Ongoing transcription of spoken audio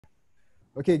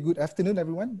Okay, good afternoon,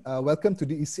 everyone. Welcome to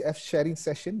the ECF sharing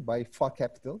session by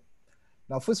Capital.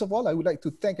 Now, first of all, I would like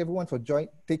to thank everyone for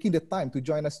taking the time to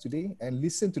join us today and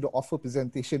listen to the offer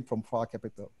presentation from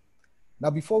Capital. Now,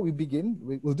 before we begin,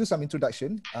 we'll do some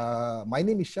introduction. My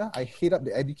name is Shah. I head up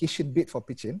the education bit for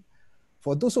pitchIN.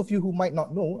 For those of you who might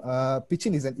not know,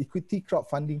 pitchIN is an equity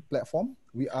crowdfunding platform.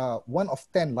 We are one of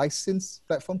 10 licensed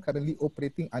platforms currently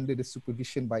operating under the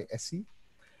supervision by SE.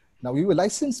 Now, we were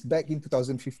licensed back in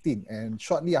 2015, and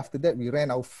shortly after that, we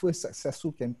ran our first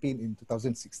successful campaign in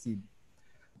 2016.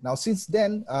 Now, since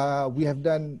then, we have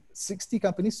done 60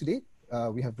 companies today.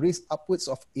 We have raised upwards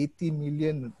of 80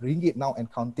 million ringgit now and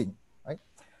counting, right?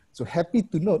 So happy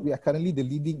to note we are currently the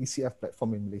leading ECF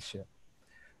platform in Malaysia.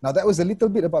 Now, that was a little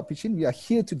bit about pitchIN. We are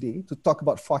here today to talk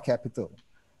about Capital.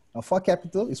 Now,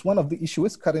 Capital is one of the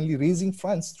issuers currently raising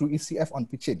funds through ECF on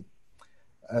pitchIN.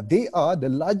 They are the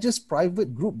largest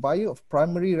private group buyer of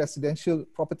primary residential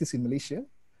properties in Malaysia.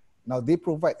 Now, they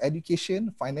provide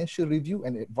education, financial review,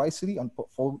 and advisory on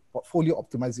portfolio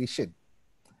optimization.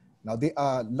 Now, they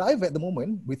are live at the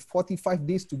moment with 45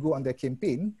 days to go on their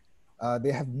campaign.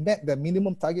 They have met their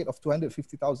minimum target of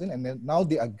 250,000, and then now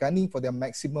they are gunning for their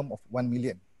maximum of 1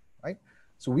 million, right?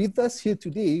 So with us here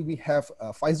today, we have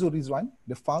Faizul Rizwan,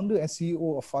 the founder and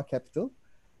CEO of Capital.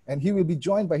 And he will be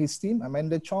joined by his team,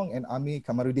 Amanda Chong and Amir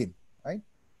Kamaruddin, right?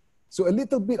 So a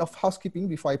little bit of housekeeping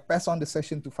before I pass on the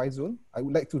session to Faizul. I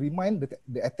would like to remind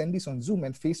the attendees on Zoom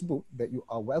and Facebook that you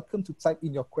are welcome to type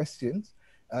in your questions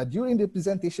during the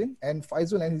presentation, and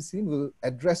Faizul and his team will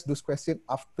address those questions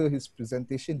after his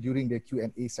presentation during the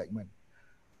Q&A segment.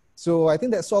 So I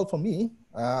think that's all for me.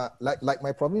 Like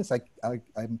my promise,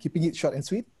 I'm keeping it short and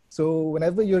sweet. So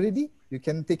whenever you're ready, you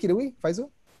can take it away, Faizul.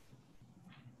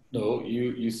 No,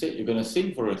 you said you're gonna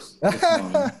sing for us this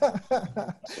morning.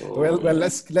 So, well,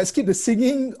 let's keep the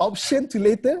singing option to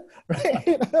later,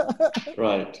 right?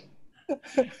 Right.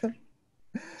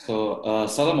 So,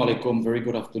 Assalamualaikum. Very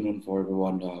good afternoon for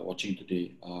everyone watching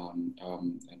today.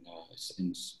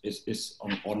 It's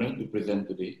an honor to present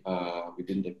today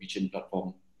within the pitchIN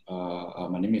platform.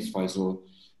 My name is Faizul,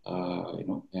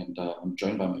 and I'm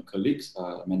joined by my colleagues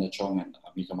Amanda Chong and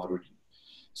Amir Kamaruddin.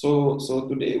 So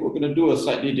today we're going to do a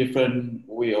slightly different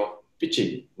way of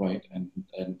pitching, right? And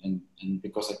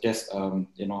because I guess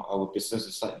our business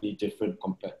is slightly different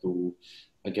compared to,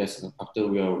 I guess, after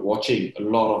we are watching a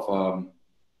lot of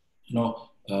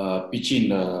pitching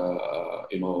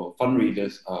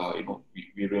fundraisers,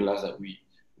 we realize that we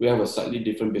have a slightly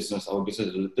different business. Our business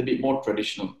is a little bit more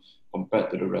traditional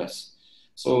compared to the rest.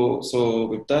 So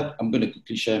with that, I'm going to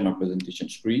quickly share my presentation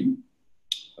screen.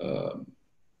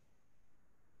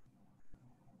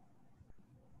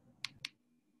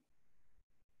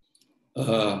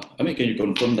 I mean, can you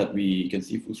confirm that we can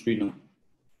see full screen now?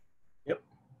 Yep.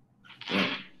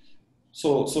 Yeah.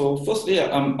 So firstly,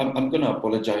 I'm going to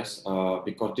apologize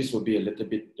because this will be a little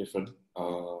bit different,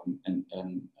 and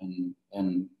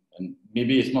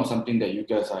maybe it's not something that you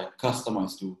guys are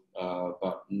customized to,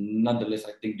 but nonetheless,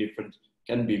 I think different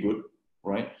can be good,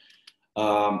 right?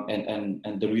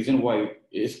 And the reason why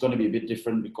it's going to be a bit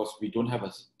different because we don't have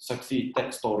a sexy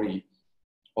tech story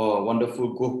or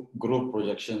wonderful growth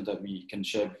projections that we can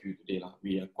share with you today.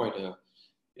 We are quite a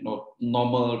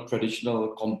normal traditional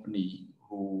company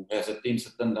who has attained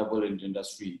certain level in the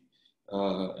industry,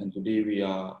 and today we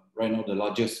are right now the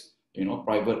largest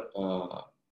private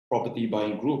property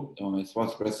buying group as far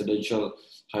as residential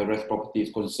high-rise property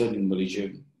is concerned in Malaysia.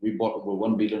 We bought over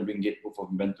 1 billion ringgit worth of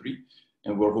inventory,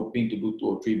 and we're hoping to do 2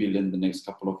 or 3 billion in the next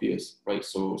couple of years, right?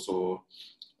 So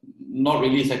not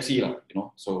really sexy,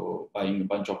 so buying a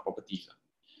bunch of properties.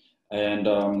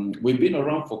 And we've been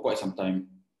around for quite some time,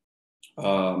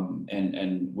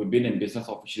 and we've been in business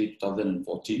officially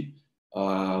 2014.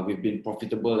 We've been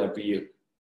profitable every year.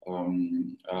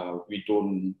 We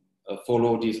don't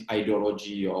follow this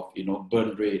ideology of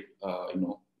burn rate,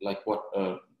 like what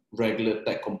a regular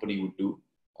tech company would do,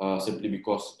 simply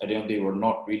because at the end of the day we're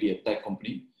not really a tech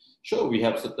company. Sure, we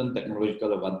have certain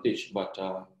technological advantage, but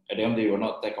at the end of the day, we're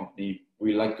not a tech company.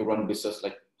 We like to run business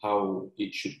like how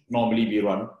it should normally be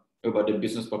run. But the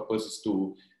business purpose is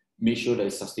to make sure that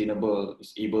it's sustainable,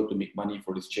 it's able to make money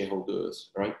for its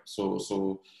shareholders, right?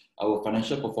 So our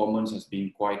financial performance has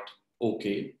been quite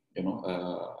okay.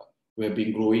 We have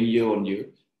been growing year on year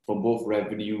from both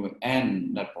revenue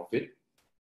and net profit.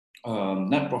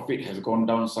 Net profit has gone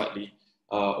down slightly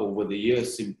over the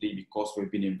years simply because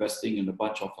we've been investing in a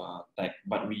bunch of tech,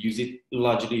 but we use it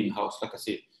largely in-house. Like I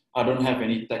said, I don't have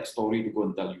any tech story to go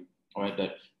and tell you, all right,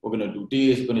 that we're going to do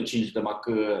this, we're going to change the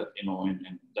market,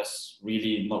 and that's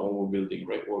really not what we're building,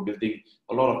 right? We're building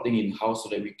a lot of things in-house so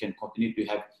that we can continue to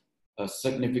have a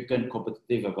significant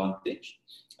competitive advantage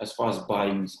as far as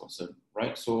buying is concerned,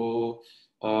 right? So,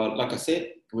 like I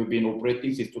said, we've been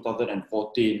operating since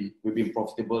 2014. We've been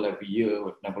profitable every year.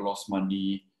 We've never lost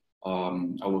money.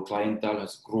 Our clientele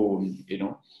has grown, you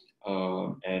know,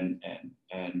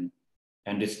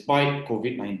 and despite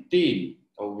COVID-19,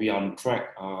 we are on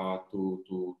track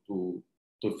to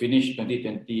finish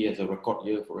 2020 as a record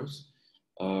year for us,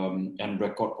 and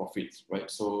record profits,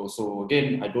 right? So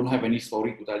again, I don't have any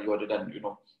story to tell you other than, you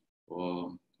know,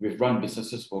 we've run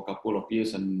businesses for a couple of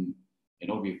years and, you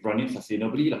know, we've run it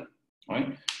sustainably,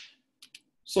 right?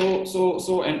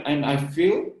 And I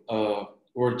feel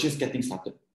we're just getting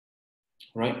started,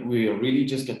 right? We are really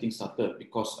just getting started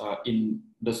because in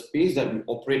the space that we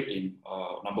operate in,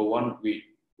 number one,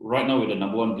 right now we're the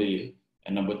number one player,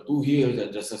 and number two here,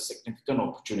 that there's a significant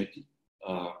opportunity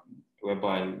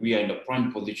whereby we are in the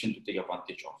prime position to take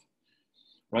advantage of,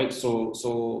 right?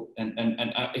 So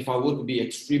if I were to be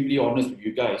extremely honest with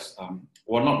you guys,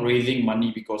 we're not raising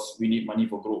money because we need money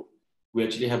for growth. We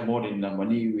actually have more than enough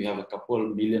money. We have a couple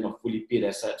million of fully paid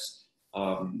assets,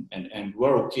 and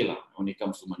we're okay when it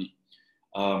comes to money.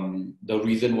 The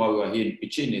reason why we're here in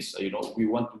pitchIN is, you know, we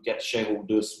want to get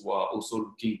shareholders who are also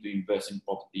looking to invest in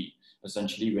property.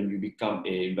 Essentially, when you become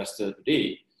an investor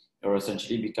today, you're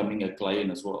essentially becoming a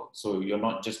client as well. So you're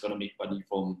not just going to make money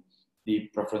from the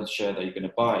preference share that you're going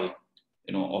to buy,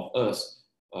 you know, of us.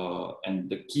 And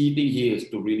the key thing here is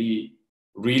to really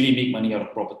make money out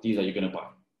of properties that you're going to buy,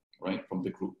 right, from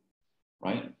the group,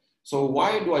 right? So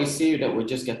why do I say that we're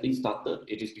just getting started?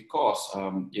 It is because,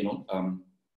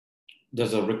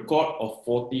 there's a record of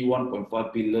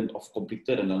 41.5 billion of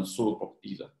completed and unsold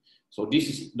properties. So this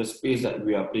is the space that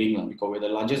we are playing because we're the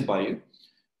largest buyer.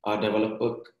 Our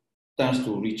developer tends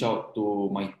to reach out to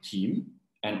my team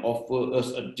and offer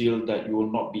us a deal that you will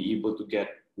not be able to get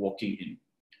walking in.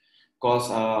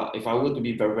 Because if I were to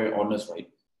be very, very honest, right,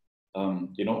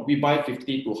 you know, we buy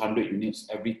 50 to 100 units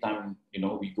every time, you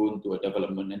know, we go into a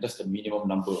development, and that's the minimum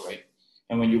number, right?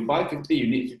 And when you buy 50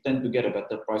 units, you tend to get a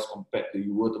better price compared to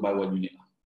you were to buy 1 unit.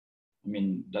 I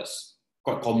mean, that's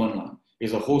quite common.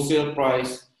 It's a wholesale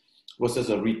price versus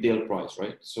a retail price,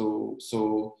 right? So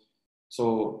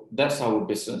that's our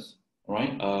business,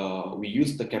 right? We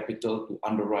use the capital to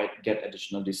underwrite, get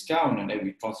additional discount, and then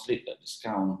we translate that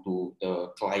discount to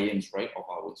the clients, right, of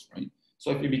ours, right?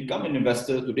 So if you become an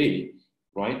investor today,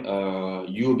 right,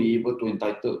 you'll be able to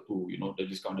entitle to, you know, the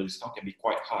discount. The discount can be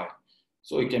quite high.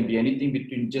 So it can be anything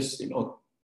between just, you know,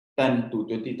 10 to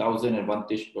 20,000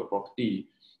 advantage per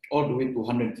property, all the way to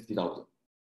 150,000,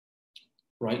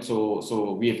 right?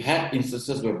 So we've had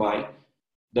instances whereby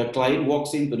the client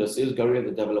walks into the sales gallery of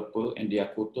the developer and they are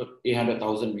quoted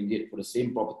 800,000 ringgit for the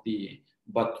same property,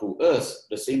 but through us,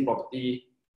 the same property,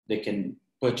 they can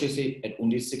purchase it at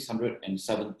only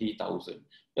 670,000.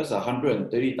 That's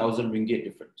 130,000 ringgit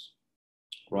difference,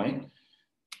 right?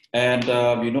 And,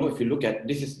 you know, if you look at,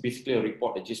 this is basically a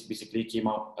report that just basically came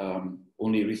out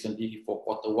only recently for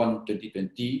Q1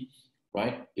 2020,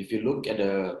 right? If you look at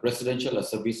the residential or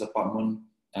service apartment,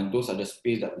 and those are the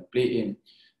space that we play in,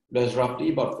 there's roughly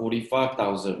about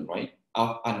 45,000, right,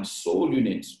 of unsold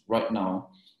units right now.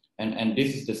 And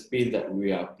this is the space that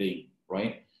we are playing,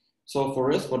 right? So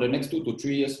for us, for the next 2 to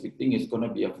 3 years, we think it's going to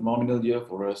be a phenomenal year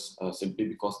for us, simply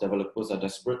because developers are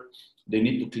desperate. They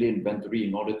need to clear inventory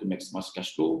in order to maximize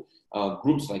cash flow.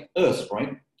 Groups like us,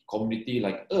 right, community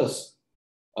like us,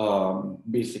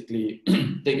 basically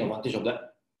take advantage of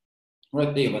that,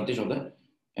 right? Take advantage of that,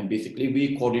 and basically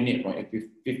we coordinate, right? If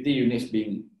 50 units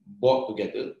being bought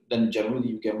together, then generally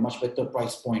you get a much better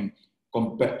price point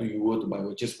compared to you were to buy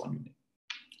with just 1 unit,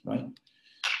 right?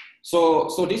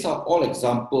 So these are all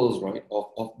examples, right,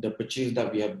 of the purchase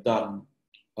that we have done.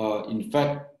 In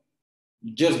fact,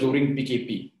 just during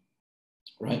PKP,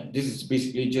 right? This is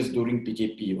basically just during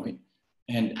PKP, right?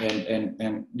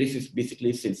 And this is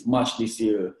basically since March this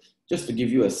year, just to give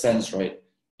you a sense, right,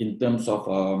 in terms of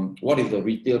what is the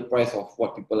retail price of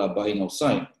what people are buying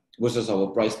outside versus our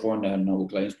price point and our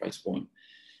client's price point.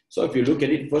 So if you look at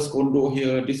it, first condo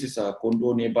here, this is a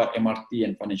condo nearby MRT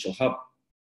and financial hub,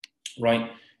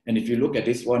 right? And if you look at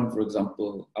this one, for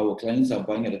example, our clients are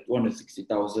buying at a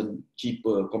 260,000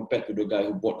 cheaper compared to the guy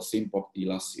who bought the same property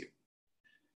last year.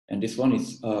 And this one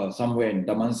is somewhere in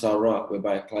Damansara,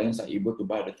 whereby clients are able to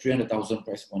buy at a 300,000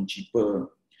 price point cheaper.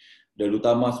 The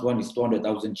Lutamas one is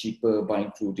 200,000 cheaper,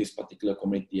 buying through this particular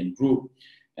community and group.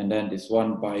 And then this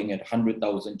one buying at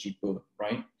 100,000 cheaper,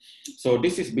 right? So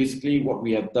this is basically what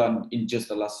we have done in just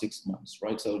the last 6 months,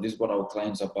 right? So this is what our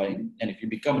clients are buying. And if you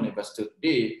become an investor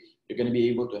today, you're going to be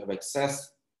able to have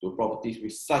access to properties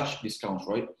with such discounts,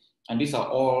 right? And these are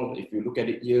all, if you look at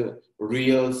it here,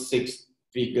 real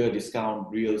six-figure discount,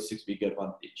 real six-figure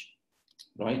advantage,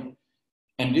 right?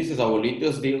 And this is our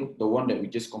latest deal, the one that we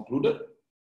just concluded.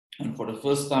 And for the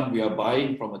first time, we are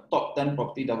buying from a top 10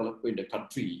 property developer in the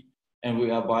country. And we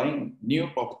are buying new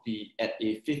property at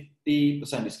a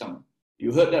 50% discount.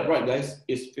 You heard that right, guys?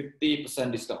 It's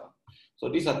 50% discount. So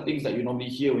these are things that you normally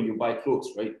hear when you buy clothes,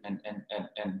 right? And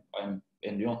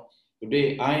you know,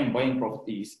 today I am buying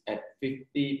properties at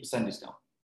 50% discount.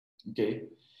 Okay.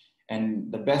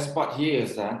 And the best part here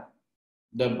is that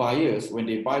the buyers, when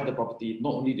they buy the property,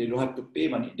 not only they don't have to pay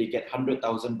money, they get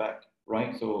 100,000 back,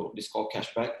 right? So this is called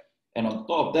cashback. And on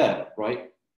top of that, right,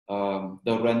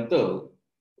 the rental,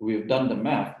 we've done the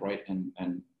math, right?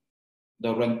 And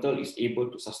the rental is able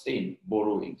to sustain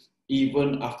borrowings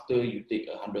even after you take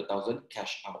 100,000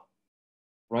 cash out,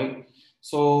 right?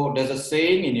 So there's a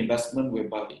saying in investment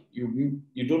whereby you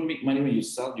don't make money when you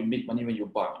sell, you make money when you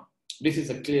buy. This is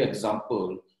a clear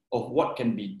example of what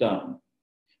can be done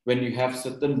when you have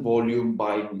certain volume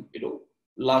buying, you know,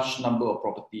 large number of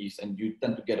properties, and you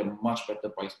tend to get a much better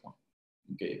price point.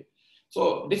 Okay,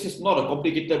 so this is not a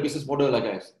complicated business model, like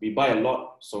guys. We buy a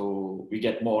lot, so we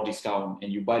get more discount,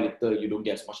 and you buy little, you don't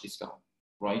get as much discount,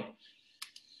 right?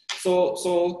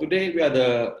 So today we are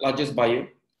the largest buyer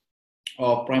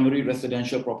of primary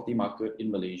residential property market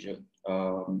in Malaysia.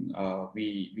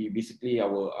 We basically,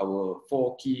 our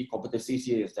 4 key competencies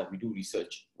here is that we do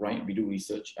research, right? We do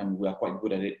research, and we are quite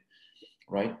good at it,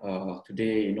 right?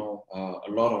 Today, you know, a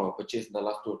lot of our purchase in the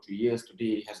last 2 or 3 years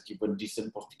today has given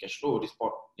decent positive cash flow. This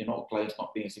part, you know, clients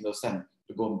not paying a single cent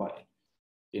to go and buy it.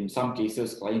 In some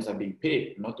cases, clients are being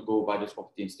paid not to go buy this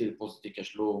property and still positive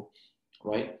cash flow,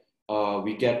 right?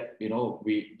 We get, you know,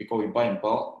 because we buy in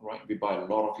bulk, right? We buy a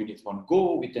lot of units one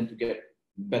go, we tend to get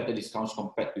better discounts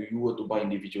compared to you were to buy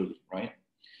individually, right?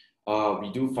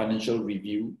 We do financial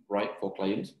review, right, for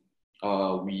clients.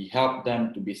 We help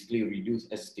them to basically reduce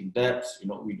existing debts. You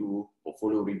know, we do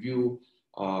portfolio review.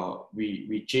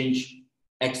 We change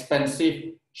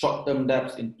expensive short-term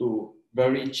debts into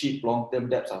very cheap long-term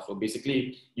debts. So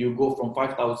basically, you go from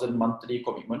 5,000 monthly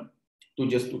commitment to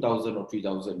just 2,000 or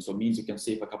 3,000. So it means you can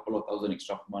save a couple of thousand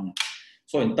extra per month.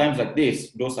 So in times like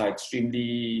this, those are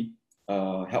extremely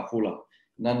helpful.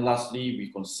 And then lastly,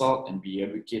 we consult and we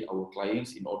educate our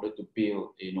clients in order to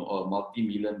build, you know, a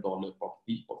multi-million-dollar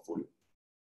property portfolio.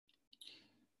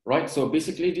 Right. So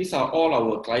basically, these are all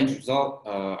our clients' results.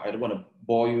 I don't want to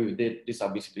bore you with it. These are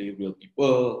basically real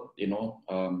people, you know,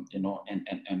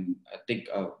 and I think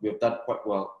we have done quite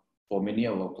well for many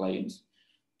of our clients.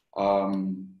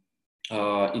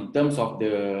 In terms of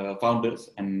the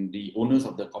founders and the owners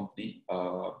of the company,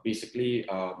 basically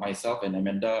myself and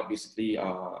Amanda, basically,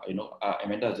 you know,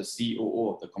 Amanda is the COO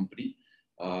of the company.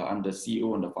 I'm the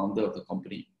CEO and the founder of the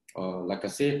company. Like I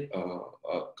said,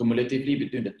 cumulatively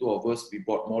between the two of us, we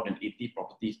bought more than 80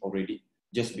 properties already,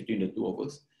 just between the two of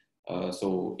us.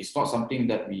 So it's not something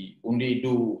that we only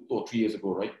do 2 or 3 years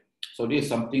ago, right? So this is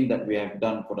something that we have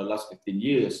done for the last 15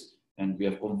 years. And we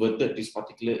have converted this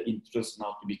particular interest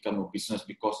now to become a business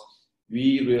because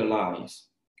we realize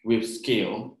with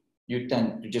scale, you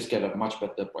tend to just get a much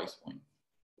better price point,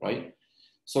 right?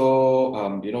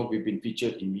 So, you know, we've been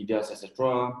featured in medias,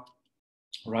 etc.,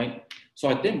 right? So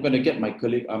I think I'm going to get my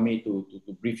colleague Ami to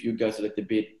brief you guys a little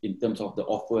bit in terms of the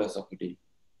offer as of today.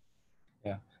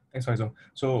 Yeah. Thanks, Faisal.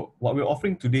 So what we're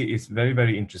offering today is very,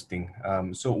 very interesting.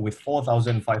 So with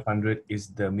 4,500 is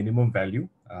the minimum value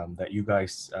that you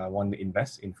guys want to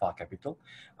invest in FAR Capital.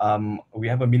 We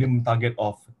have a minimum target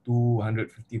of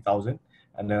 250,000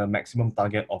 and a maximum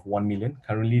target of 1 million.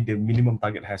 Currently, the minimum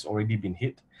target has already been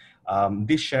hit.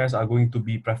 These shares are going to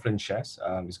be preference shares.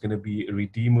 It's going to be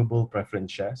redeemable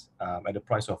preference shares at the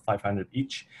price of 500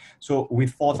 each. So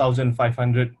with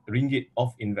 4,500 ringgit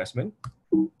of investment,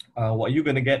 what you're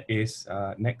going to get is,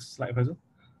 next slide, Faisal.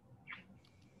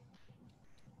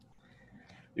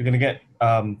 You're going to get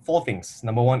 4 things.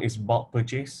 Number 1 is bulk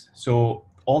purchase. So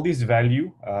all this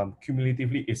value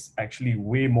cumulatively is actually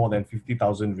way more than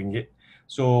 50,000 ringgit.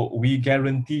 So we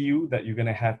guarantee you that you're going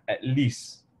to have at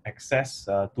least access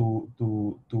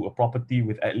to a property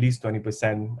with at least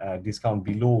 20% discount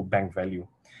below bank value.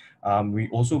 We're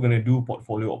also going to do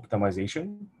portfolio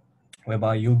optimization,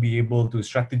 whereby you'll be able to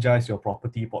strategize your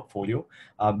property portfolio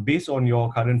based on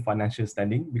your current financial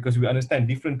standing, because we understand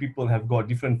different people have got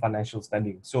different financial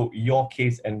standing. So your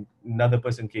case and another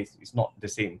person's case is not the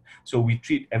same. So we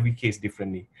treat every case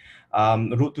differently.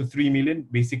 Road to 3 million,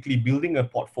 basically building a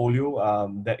portfolio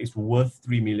that is worth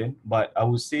 3 million. But I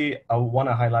would say, I want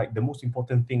to highlight the most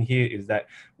important thing here is that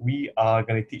we are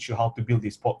going to teach you how to build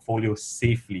this portfolio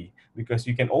safely, because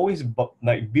you can always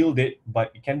build it,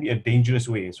 but it can be a dangerous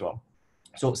way as well.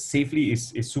 So safely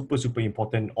is super, super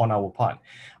important on our part.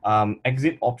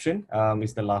 Exit option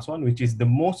is the last one, which is the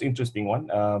most interesting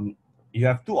one. You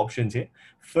have two options here.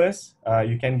 First,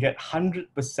 you can get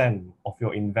 100% of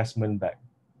your investment back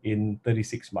in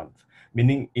 36 months,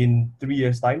 meaning in 3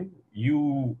 years time,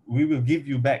 we will give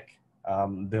you back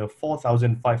the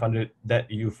 4,500 that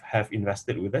you have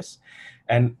invested with us.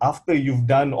 And after you've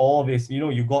done all this,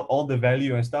 you got all the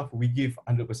value and stuff, we give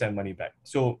 100% money back.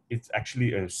 So it's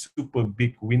actually a super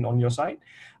big win on your side.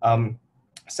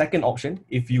 Second option,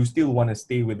 if you still want to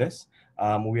stay with us,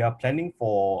 we are planning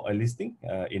for a listing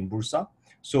in Bursa.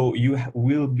 So you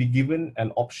will be given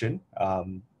an option,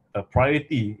 a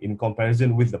priority in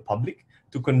comparison with the public,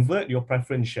 to convert your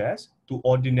preference shares to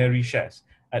ordinary shares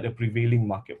at a prevailing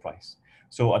market price.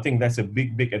 So I think that's a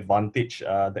big, big advantage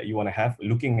that you want to have,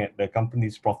 looking at the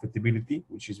company's profitability,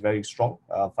 which is very strong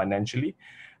financially.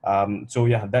 So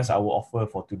yeah, that's our offer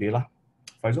for today lah.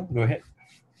 Faisal, go ahead.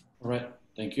 All right,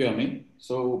 thank you, Amin.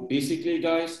 So basically,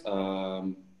 guys,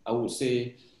 I would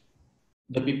say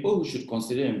the people who should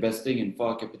consider investing in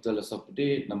FAR Capital as of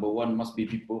today, number one, must be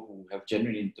people who have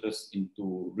genuine interest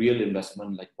into real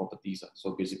investment like properties.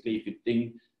 So basically, if you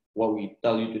think what we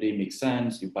tell you today makes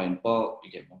sense, you buy in bulk,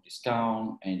 you get more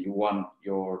discount, and you want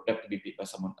your debt to be paid by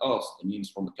someone else, it means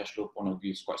from a cash flow point of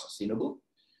view, it's quite sustainable.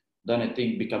 Then I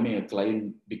think becoming a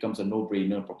client becomes a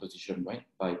no-brainer proposition, right?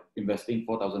 By investing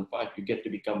 4,500, you get to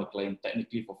become a client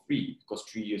technically for free, because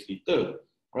 3 years later,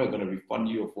 we're going to refund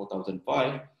you your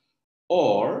 4,500.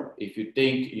 Or if you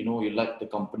think, you like the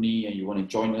company and you want to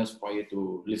join us prior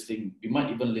to listing, we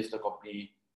might even list the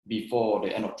company before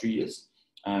the end of 3 years.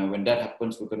 When that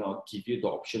happens, we're going to give you the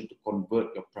option to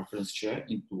convert your preference share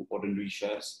into ordinary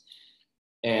shares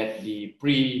at the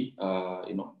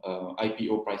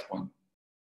IPO price point.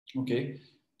 Okay,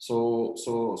 so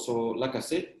like I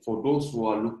said, for those who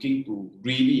are looking to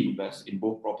really invest in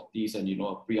both properties and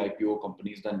pre-IPO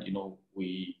companies, then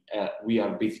we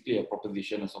are basically a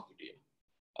proposition as of today.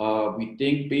 We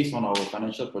think based on our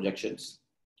financial projections,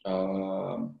 if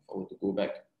I were to go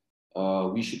back,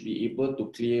 we should be able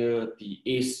to clear the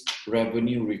ACE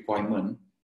revenue requirement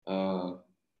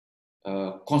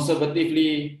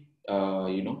conservatively,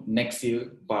 next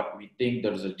year, but we think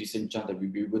there's a decent chance that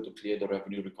we'll be able to clear the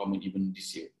revenue requirement even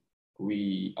this year.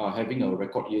 We are having a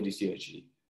record year this year actually,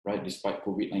 right? Despite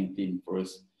COVID-19 for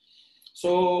us.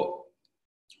 So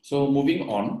moving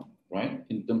on, right?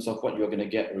 In terms of what you're going to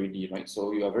get already, right?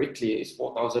 So you are very clear, it's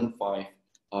 4,500.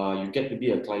 You get to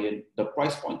be a client. The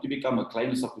price point to become a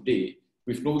client as of today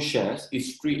with no shares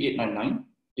is 3,899.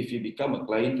 If you become a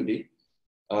client today,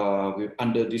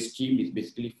 under this scheme, it's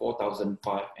basically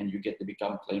 4,500, and you get to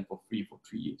become a client for free for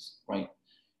 3 years, right?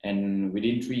 And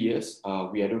within 3 years,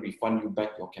 we either refund you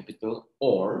back your capital,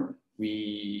 or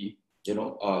we,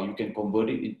 you can convert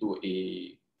it into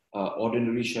a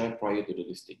ordinary share prior to the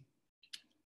listing.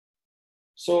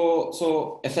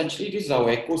 So essentially, this is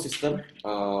our ecosystem.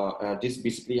 This is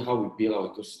basically how we build our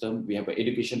ecosystem. We have an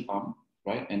education arm,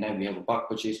 right? And then we have a bulk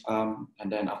purchase arm.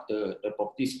 And then after the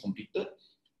property is completed,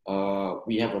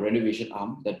 we have a renovation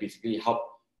arm that basically help,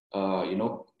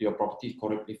 your property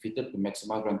correctly fitted to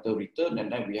maximize rental return.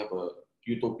 And then we have a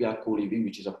Utopia Co-Living,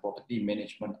 which is a property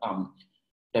management arm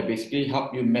that basically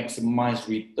help you maximize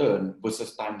return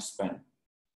versus time spent.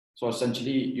 So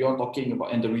essentially, you're talking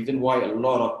about, and the reason why a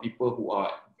lot of people who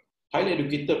are highly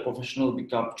educated professionals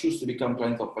choose to become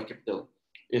clients of FAR Capital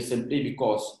is simply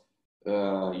because,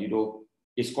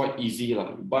 it's quite easy.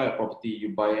 You buy a property,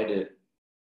 you buy at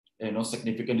a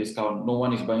significant discount. No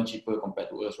one is buying cheaper compared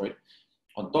to us, right?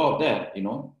 On top of that,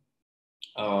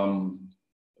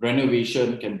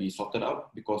 renovation can be sorted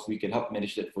out because we can help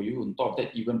manage that for you. On top of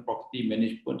that, even property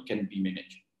management can be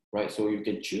managed, right? So you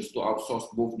can choose to outsource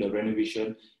both the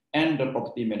renovation and the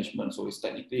property management. So it's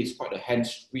quite a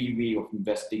hands-free way of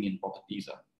investing in properties.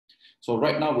 So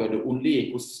right now, we're the only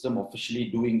ecosystem officially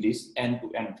doing this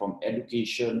end-to-end, from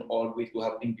education all the way to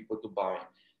helping people to buy,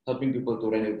 helping people to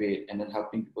renovate, and then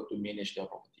helping people to manage their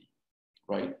property,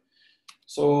 right?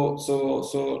 So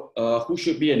who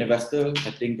should be an investor?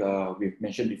 I think we've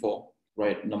mentioned before,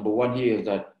 right? Number one here is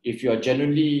that if you are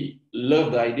genuinely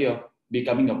love the idea of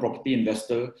becoming a property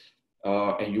investor,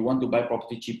 and you want to buy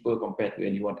property cheaper compared to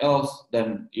anyone else,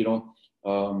 then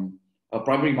a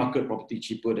primary market property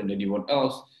cheaper than anyone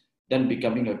else, then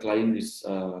becoming a client is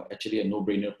actually a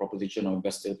no-brainer proposition of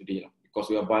investor today, because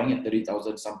we are buying at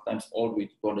 30,000, sometimes all the way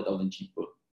to 200,000 cheaper,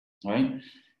 right?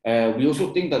 We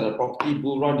also think that the property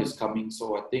bull run is coming.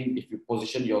 So I think if you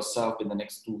position yourself in the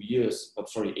next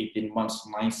 18 months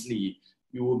nicely,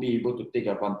 you will be able to take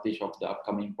advantage of the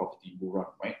upcoming property bull run,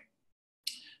 right?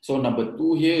 So number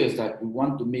 2 here is that we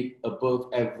want to make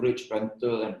above average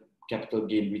rental and capital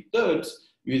gain returns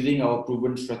using our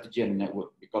proven strategy and network.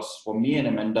 Because for me and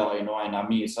Amanda, and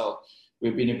Ami itself,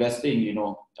 we've been investing,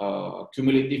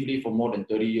 cumulatively for more than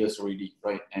 30 years already,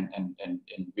 right? And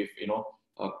with,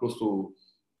 close to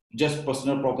just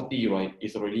personal property, right,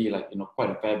 is already like,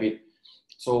 quite a fair bit.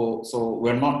 So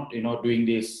we're not, doing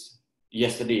this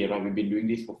yesterday, right? We've been doing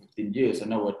this for 15 years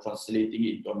and now we're translating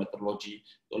it into a methodology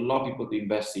to allow people to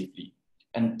invest safely.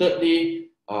 And thirdly,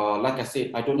 like I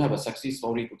said, I don't have a sexy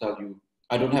story to tell you.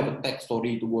 I don't have a tech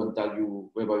story to go and tell you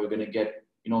whereby we're going to get,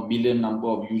 million number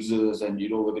of users and, we're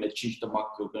going to change the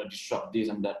market, we're going to disrupt this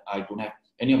and that. I don't have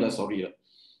any of that story.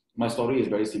 My story is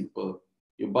very simple.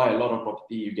 You buy a lot of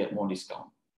property, you get more discount.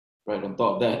 Right, on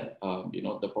top of that,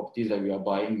 the properties that we are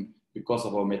buying because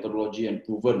of our methodology and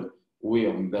proven way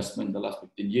of investment in the last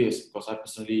 15 years, because I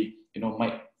personally,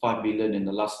 made 5 billion in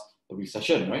the last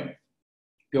recession, right?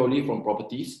 Purely from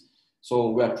properties.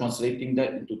 So we are translating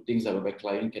that into things that our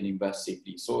client can invest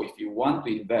safely. So if you want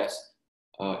to invest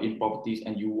in properties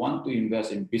and you want to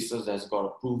invest in business that's got a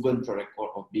proven track record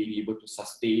of being able to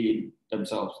sustain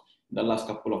themselves in the last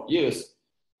couple of years,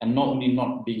 and not only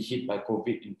not being hit by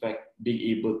COVID, in fact,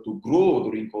 being able to grow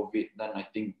during COVID, then I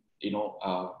think,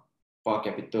 Far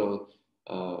Capital,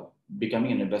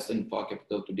 becoming an investor in Far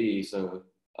Capital today is a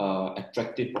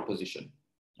attractive proposition.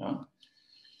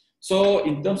 So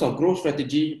in terms of growth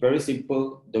strategy, very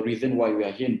simple. The reason why we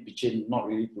are here in pitchIN, not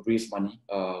really to raise money.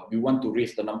 We want to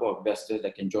raise the number of investors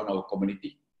that can join our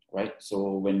community, right?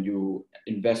 So when you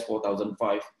invest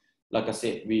 4,005, like I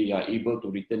said, we are able to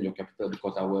return your capital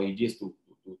because our idea is to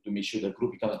make sure the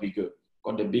group becomes bigger.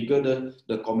 Because the bigger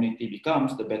the community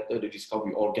becomes, the better the discount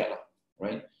we all get,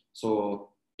 right? So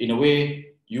in a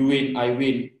way, you win, I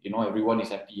win, everyone is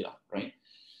happy, right?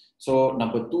 So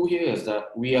number 2 here is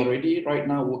that we are already right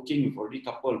now working with already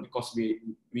couple because we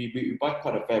buy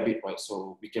quite a fair bit, right?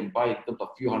 So we can buy in terms of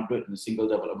few hundred in a single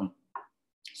development.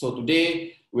 So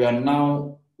today we are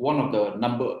now one of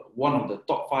the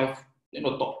top 5,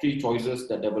 top 3 choices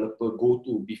that developer go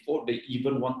to before they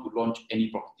even want to launch any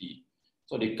property.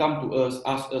 So they come to us,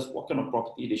 ask us what kind of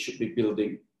property they should be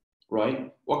building,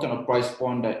 right? What kind of price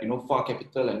point that, Far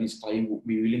Capital and his client would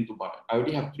be willing to buy. I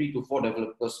already have 3 to 4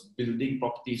 developers building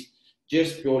properties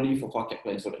just purely for Far Capital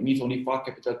clients. So that means only Far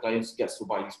Capital clients gets to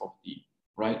buy this property,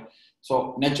 right?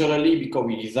 So naturally, because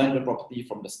we designed the property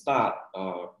from the start,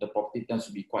 the property tends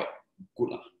to be quite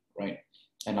good, right?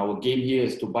 And our game here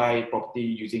is to buy property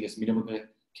using as minimum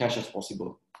cash as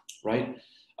possible, right?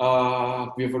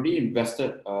 We've already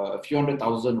invested a few $100,000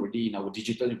 already in our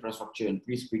digital infrastructure and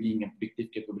pre-screening and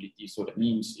predictive capabilities. So that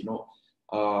means,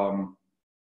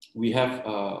 we have,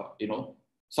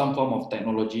 some form of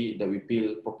technology that we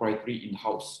build proprietary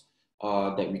in-house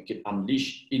that we can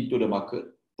unleash into the market,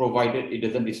 provided it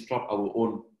doesn't disrupt our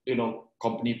own,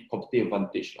 competitive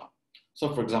advantage.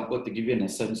 So for example, to give you an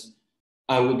essence,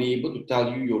 I will be able to tell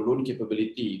you your loan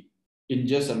capability in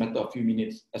just a matter of few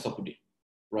minutes as of today,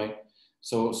 right?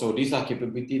 So these are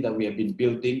capabilities that we have been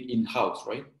building in-house,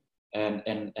 right?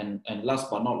 And last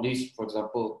but not least, for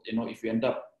example, if you end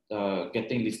up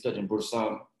getting listed in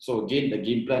Bursa, so again, the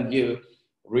game plan here,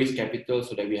 raise capital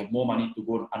so that we have more money to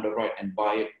go and underwrite and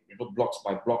buy, blocks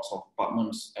by blocks of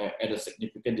apartments at a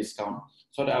significant discount,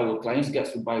 so that our clients get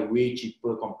to buy way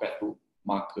cheaper compared to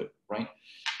market, right?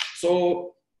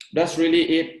 So that's really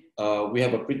it. We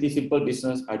have a pretty simple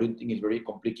business. I don't think it's very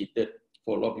complicated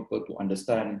for a lot of people to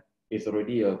understand. It's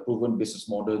already a proven business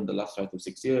model in the last 5 to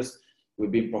 6 years.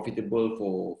 We've been profitable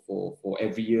for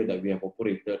every year that we have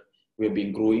operated. We have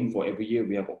been growing for every year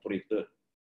we have operated.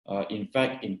 In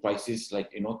fact, in crises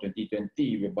like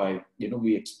 2020, whereby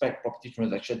we expect property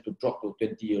transaction to drop to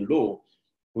 20-year low,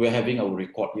 we're having our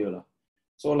record year.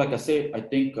 So like I said, I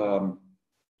think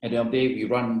at the end of the day, we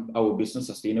run our business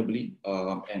sustainably.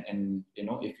 And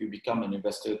if you become an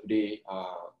investor today,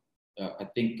 I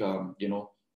think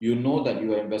you know that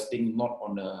you are investing not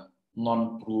on a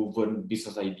non-proven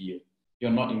business idea.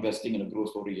 You're not investing in a growth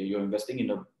story. You're investing in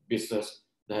a business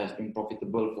that has been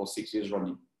profitable for 6 years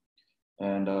running,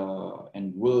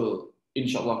 and will,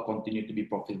 inshallah, continue to be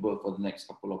profitable for the next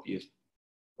couple of years,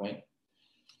 right?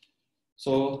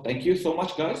 So thank you so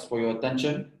much, guys, for your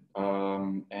attention.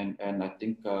 And I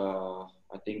think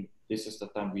this is the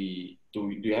time we do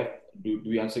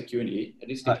we answer Q&A at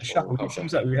this stage? Shah, it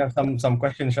seems that we have some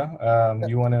questions, Shah.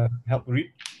 You want to help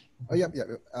read? Oh, yeah.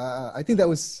 I think that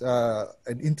was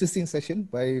an interesting session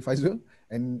by Faizul.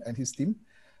 and his team.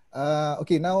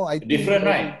 Okay, now I think, Different,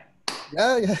 right?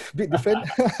 Yeah, a bit different.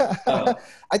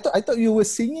 I thought you were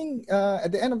singing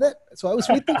at the end of that, so I was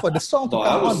waiting for the song to No,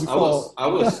 come on before. I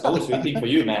was waiting for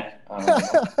you, man.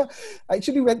 I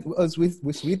actually was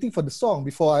waiting for the song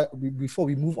before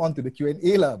we move on to the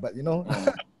Q&A lah. But you know,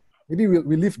 maybe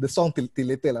we'll leave the song till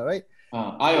later lah, right?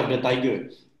 Eye of the Tiger.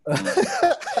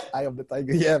 Eye of the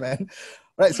Tiger, yeah, man.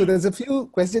 Right, so there's a few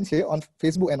questions here on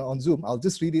Facebook and on Zoom. I'll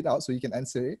just read it out so you can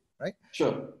answer it, right?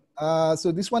 Sure.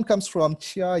 So this one comes from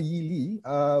Chia Yi Li.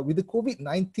 With the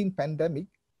COVID-19 pandemic,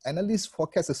 analysts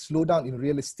forecast a slowdown in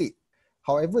real estate.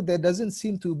 However, there doesn't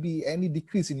seem to be any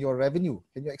decrease in your revenue.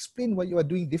 Can you explain what you are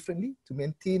doing differently to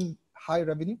maintain high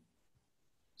revenue?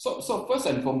 So first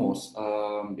and foremost,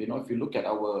 you know, if you look at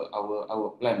our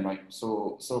plan, right?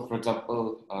 So for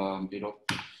example, you know,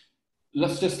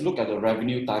 let's just look at the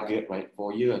revenue target, right,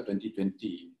 for year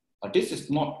 2020. This is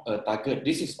not a target.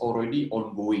 This is already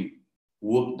ongoing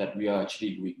work that we are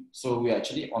actually doing. So we are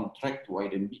actually on track to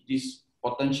meet this,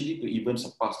 potentially to even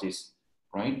surpass this,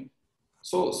 right?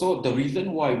 So the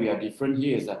reason why we are different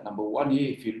here is that, number one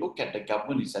here, if you look at the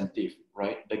government incentive,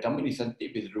 right? The government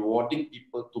incentive is rewarding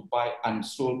people to buy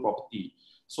unsold property.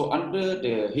 So under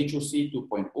the HOC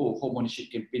 2.0, Home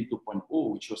Ownership Campaign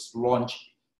 2.0, which was launched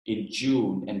in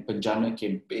June, and Penjana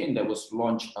campaign that was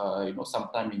launched, you know,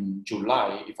 sometime in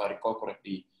July, if I recall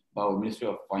correctly, by our Ministry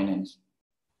of Finance.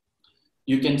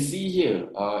 You can see here,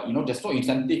 you know, there's no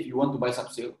incentive if you want to buy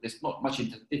sub-sale. There's not much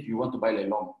incentive if you want to buy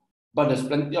long. But there's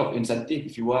plenty of incentive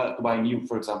if you want to buy new.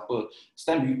 For example,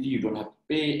 stamp duty you don't have to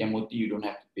pay, MOT you don't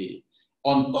have to pay.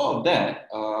 On top of that,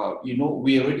 you know,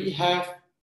 we already have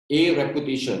a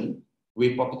reputation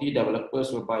with property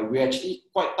developers whereby we're actually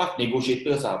quite tough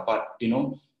negotiators, but you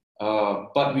know,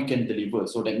 but we can deliver.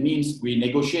 So that means we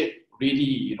negotiate. Really,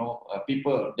 you know,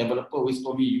 developer always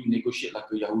told me you negotiate like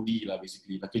a Yahudi,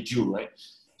 basically, like a Jew, right?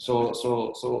 So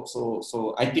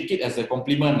I take it as a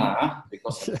compliment,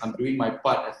 because I'm doing my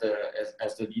part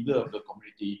as the leader of the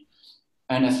community.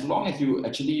 And as long as you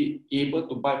actually able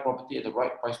to buy property at the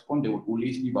right price point, there will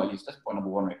always be buyers. That's point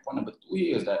number one, right? Point number two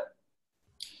is that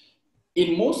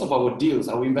in most of our deals,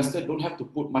 our investors don't have to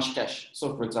put much cash.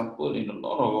 So, for example, in a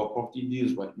lot of our property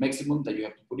deals, right, maximum that you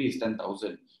have to put is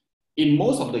 10,000. In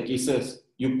most of the cases,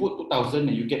 you put 2,000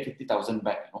 and you get 50,000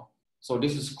 back. You know? So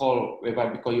this is called whereby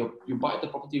because you buy the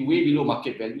property way below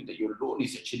market value, that your loan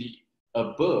is actually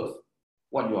above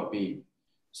what you are paying.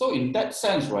 So in that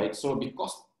sense, right? So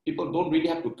because people don't really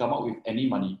have to come out with any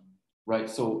money, right?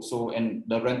 So and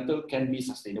the rental can be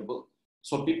sustainable.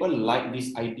 So people like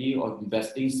this idea of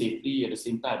investing safely at the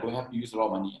same time. Don't have to use a lot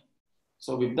of money.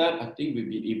 So with that, I think we've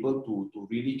been able to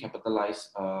really capitalize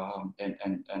and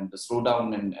the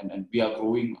slowdown and we are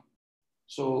growing.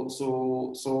 So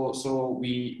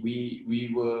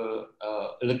we were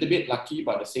a little bit lucky,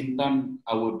 but at the same time,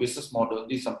 our business model,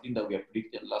 this is something that we have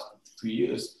predicted the last 3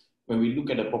 years. When we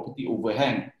look at the property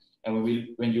overhang, and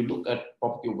when you look at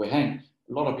property overhang,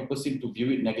 a lot of people seem to view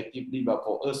it negatively, but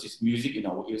for us, it's music in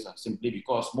our ears, simply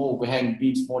because more overhang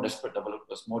means more desperate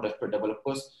developers. More desperate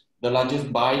developers, the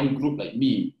largest buying group like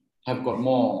me, have got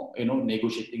more, you know,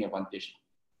 negotiating advantage.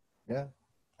 Yeah,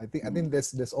 I think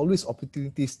there's always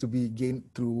opportunities to be gained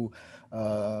through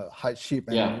hardship.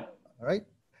 And, right.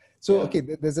 So okay,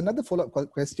 there's another follow-up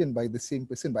question by the same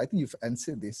person, but I think you've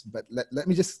answered this. But let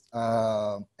me just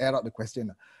air out the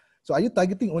question. So are you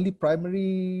targeting only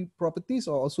primary properties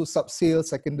or also sub-sale,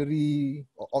 secondary,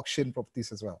 or auction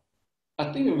properties as well?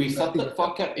 I think when we started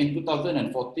FarCap in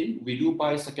 2014, we do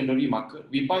buy secondary market.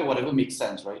 We buy whatever makes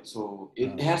sense, right? So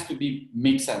it has to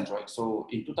make sense, right? So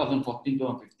in 2014,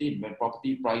 2015, when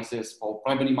property prices for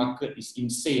primary market is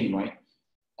insane, right?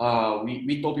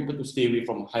 We told people to stay away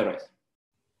from high rise.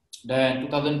 Then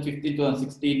 2015,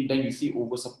 2016, then you see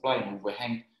oversupply and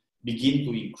overhang begin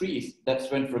to increase.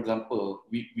 That's when, for example,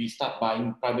 we start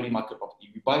buying primary market property.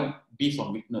 We buy based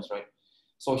on weakness, right?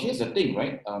 So here's the thing,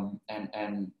 right?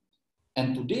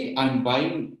 And today I'm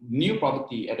buying new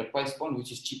property at a price point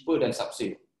which is cheaper than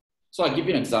sub-sale. So I'll give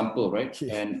you an example, right?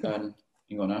 And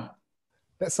hang on.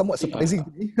 That's somewhat surprising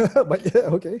to me, but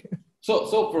yeah, okay.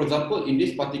 So for example, in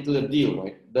this particular deal,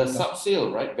 right, the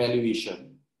sub-sale, right,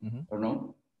 valuation, you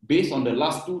know, based on the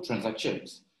last 2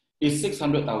 transactions, is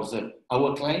 600,000.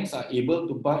 Our clients are able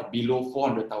to buy below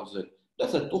 400,000.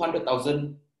 That's a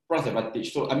 200,000 price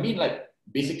advantage. So I mean, like,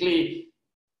 basically,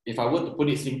 if I were to put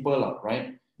it simple,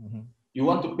 right? You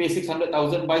want to pay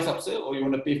 600,000 buy sub-sale, or you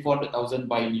want to pay 400,000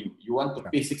 buy new? You want to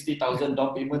pay 60,000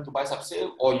 down payment to buy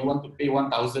sub-sale, or you want to pay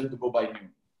 1,000 to go buy new,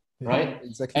 right?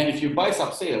 Exactly. And if you buy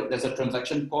sub-sale, there's a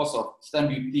transaction cost of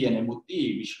stamp duty and MOT,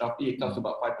 which roughly comes to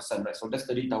about 5%, right? So that's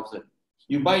 30,000.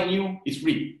 You buy new, it's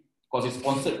free because it's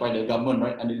sponsored by the government,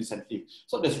 right, under incentive.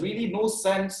 So there's really no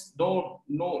sense, no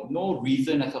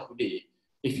reason as of today,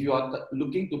 if you are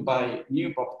looking to buy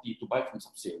new property, to buy from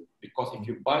subsale. Because if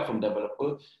you buy from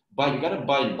developer, you gotta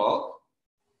buy in bulk,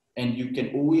 and you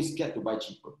can always get to buy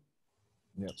cheaper.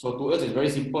 Yep. So to us, it's very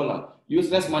simple.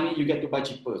 Use less money, you get to buy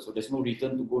cheaper. So there's no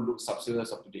reason to go look subsale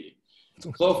as of today.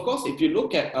 So of course, if you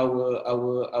look at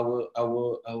our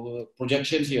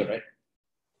projections here, right?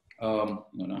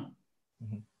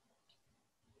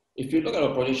 If you look at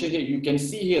our projection here, you can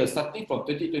see here, starting from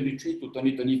 2023 to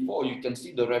 2024, you can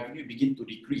see the revenue begin to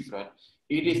decrease, right?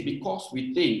 It is because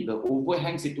we think the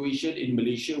overhang situation in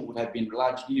Malaysia would have been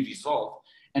largely resolved,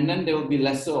 and then there will be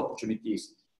lesser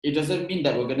opportunities. It doesn't mean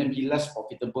that we're going to be less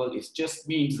profitable. It just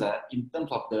means that in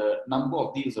terms of the number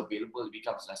of deals available, it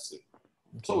becomes lesser.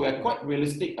 Okay. So we are quite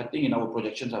realistic, I think, in our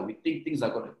projections. We think things are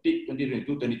going to peak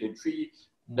 2022, 2023.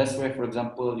 That's where, for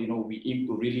example, we aim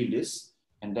to really list.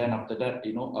 And then after that,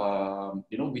 we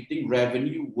think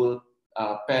revenue will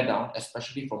pare down,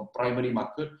 especially from primary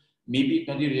market. Maybe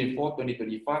 2024,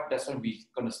 2025, that's when we're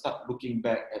going to start looking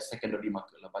back at secondary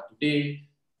market. But today,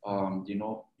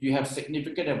 you have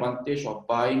significant advantage of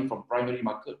buying from primary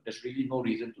market. There's really no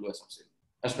reason to do a subsale,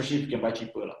 especially if you can buy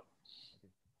cheaper.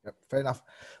 Yep, fair enough.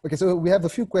 Okay, so we have a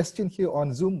few questions here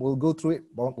on Zoom. We'll go through it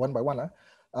one by one. Sure.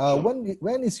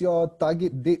 When is your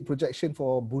target date projection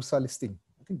for Bursa listing?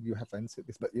 I think you have answered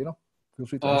this, but feel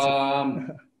free to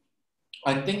answer.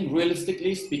 I think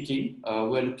realistically speaking,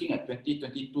 we're looking at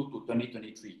 2022 to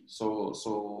 2023.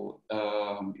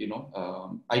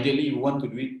 Ideally we want to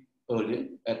do it earlier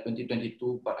at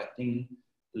 2022, but I think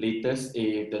latest,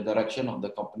 if the direction of the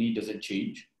company doesn't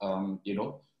change,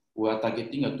 we are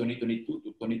targeting a 2022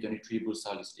 to 2023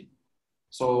 Bursa listing.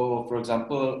 So, for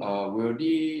example, we're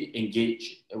already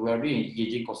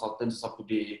engaging consultants up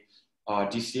today.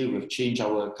 This year, we've changed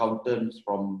our accountants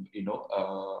from, to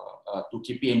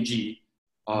KPMG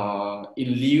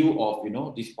in lieu of,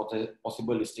 this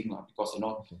possible listing, because,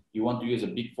 you want to use a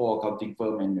big four accounting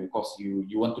firm, and of course,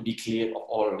 you want to be cleared of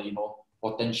all,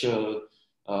 potential,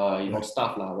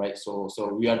 stuff, right? So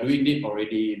we are doing it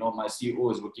already. My CEO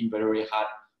is working very, very hard,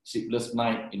 sleepless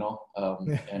night,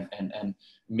 and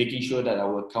making sure that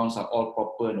our accounts are all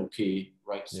proper and okay,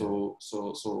 right? Yeah.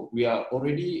 So we are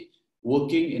already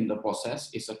working in the process.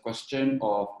 It's a question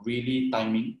of really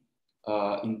timing.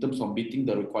 In terms of meeting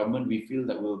the requirement, we feel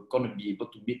that we're going to be able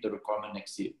to meet the requirement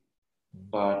next year.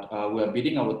 But we are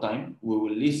bidding our time. We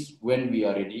will list when we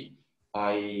are ready.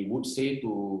 I would say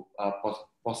to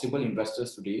possible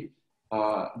investors today,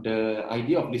 the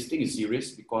idea of listing is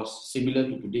serious, because similar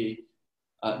to today,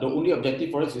 the only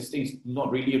objective for us listing is not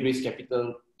really raise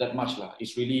capital that much.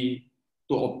 It's really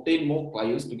to obtain more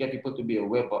clients, to get people to be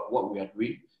aware about what we are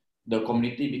doing. The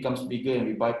community becomes bigger and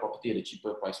we buy property at a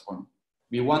cheaper price point.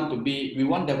 We want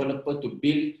developer to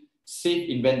build safe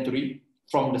inventory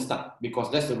from the start, because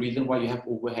that's the reason why you have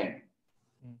overhang.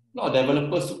 No,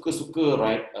 developer suka,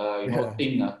 right?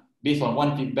 Think based on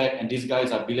one feedback, and these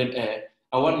guys are billionaire.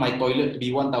 I want my toilet to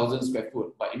be 1,000 square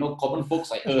foot. But common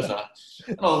folks like us,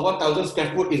 1,000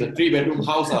 square foot is a 3-bedroom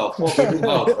house, or 4-bedroom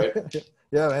house, right?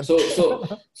 Yeah, man. So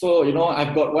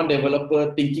I've got one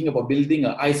developer thinking about building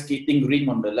an ice skating ring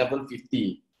on the level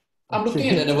 50. I'm looking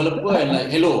at the developer and like,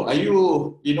 hello, can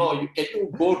you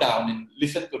go down and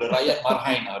listen to the Rakyat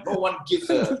Marhain? No one gives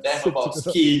a damn about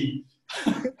skiing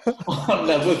on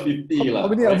level 50. How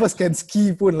many of us can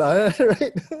ski pun right?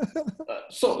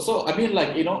 So I mean,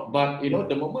 but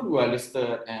the moment we are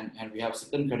listed and we have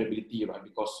certain credibility, right?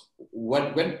 Because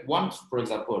once, for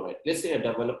example, right, let's say a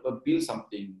developer builds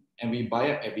something and we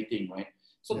buy up everything, right?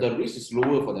 So the risk is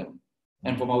lower for them.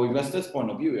 And from our investors'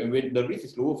 point of view, and when the risk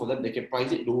is lower for them, they can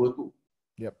price it lower too.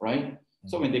 Yep. Right?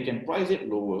 So when they can price it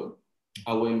lower,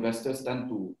 our investors tend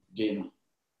to gain,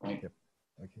 right? Yep.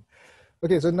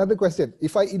 Okay, so another question.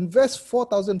 If I invest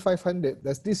 4,500,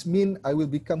 does this mean I will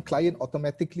become client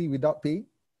automatically without paying?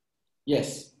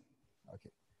 Yes.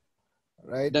 Okay.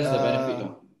 Right. That's the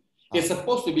benefit. It's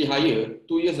supposed to be higher.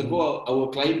 2 years ago, our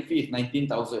client fee is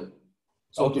 19,000.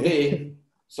 So today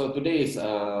is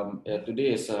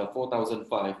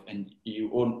 4,500, and you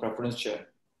own preference share.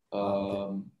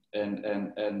 And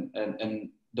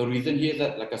the reason here is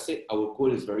that, like I said, our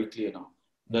goal is very clear now.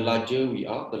 The larger we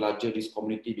are, the larger this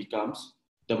community becomes,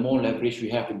 the more leverage we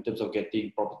have in terms of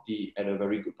getting property at a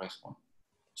very good price point.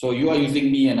 So you are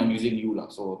using me and I'm using you.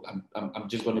 So I'm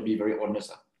just going to be very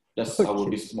honest. That's our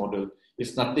business model.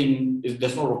 It's nothing,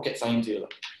 there's no rocket science here.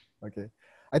 Okay.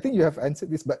 I think you have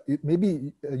answered this, but it may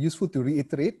be useful to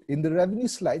reiterate. In the revenue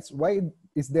slides, why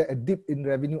is there a dip in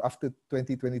revenue after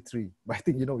 2023? But I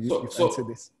think, you've answered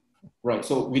this. right?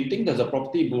 So we think there's a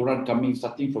property bull run coming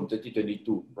starting from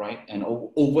 2022, right? And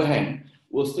overhang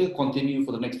will still continue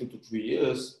for the next 2 to 3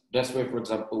 years. That's where, for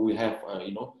example, we have,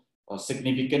 a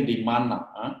significant demand.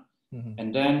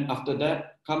 And then after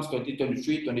that comes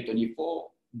 2023,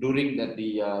 2024, during that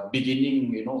the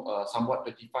beginning, somewhat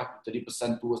 25 to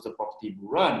 30% towards the property bull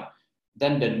run,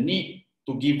 then the need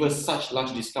to give us such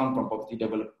large discount from property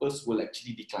developers will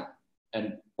actually decline.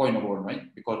 And point number one,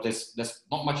 right? Because there's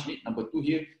not much need. Number two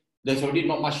here, there's already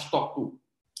not much stock too.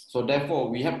 So therefore,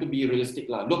 we have to be realistic.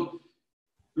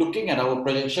 Looking at our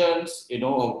projections,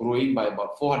 of growing by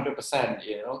about 400%,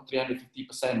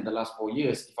 350% in the last 4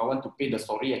 years. If I want to paint the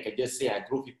story, I can just say I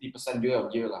grow 50% year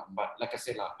on year. But like I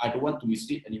said, I don't want to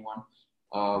mislead anyone.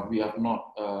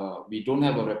 We don't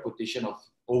have a reputation of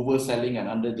overselling and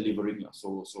under-delivering.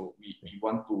 So we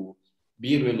want to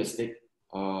be realistic.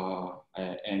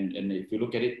 And if you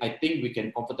look at it, I think we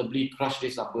can comfortably crush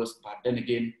these numbers. But then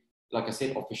again, like I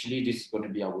said, officially, this is going to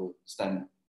be our stand.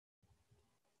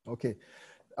 Okay.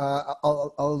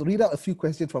 I'll read out a few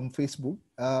questions from Facebook.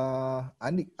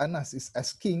 Anas is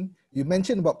asking, you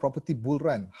mentioned about property bull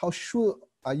run. How sure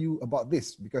are you about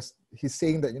this? Because he's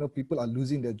saying that, people are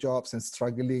losing their jobs and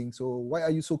struggling. So why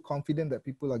are you so confident that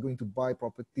people are going to buy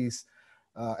properties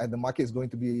and the market is going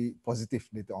to be positive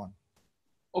later on?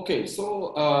 Okay,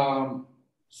 so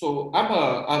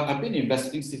I've been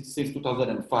investing since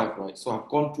 2005, right? So I've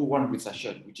gone through one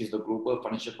recession, which is the global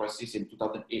financial crisis in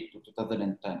 2008 to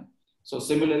 2010. So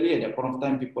similarly, at that point of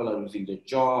time, people are losing their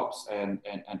jobs and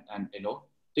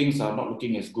things are not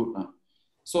looking as good now.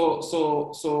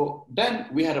 So then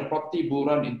we had a property bull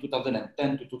run in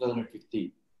 2010 to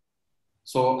 2015.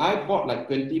 So I bought like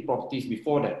 20 properties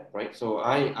before that, right? So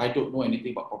I don't know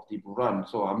anything about property bull run.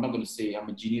 So I'm not going to say I'm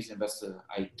a genius investor.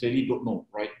 I clearly don't know,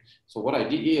 right? So what I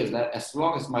did here is that as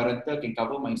long as my rental can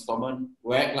cover my installment,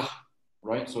 right?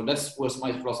 So that was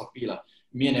my philosophy.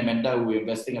 Me and Amanda were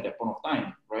investing at that point of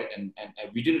time, right? And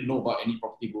we didn't know about any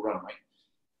property bull run, right?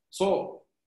 So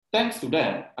thanks to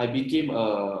that, I became,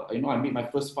 I made my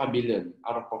first 5 million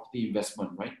out of property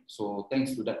investment, right? So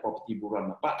thanks to that property bull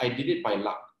run. But I did it by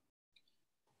luck.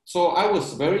 So I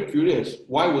was very curious,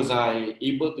 why was I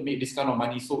able to make this kind of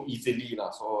money so easily?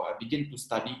 So I began to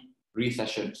study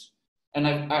recessions. And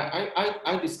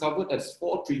I discovered there's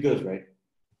 4 triggers, right,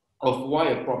 of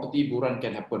why a property bull run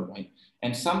can happen, right?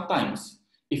 And sometimes,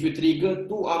 if you trigger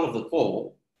 2 out of the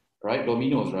 4, right,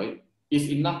 dominoes, right, is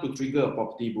enough to trigger a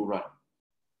property bull run.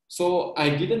 So I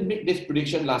didn't make this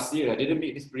prediction last year. I didn't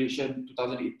make this prediction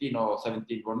 2018 or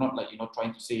 17. We're not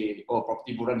trying to say,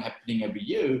 property bull run happening every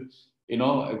year. We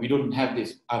don't have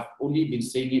this. I've only been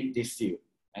saying it this year.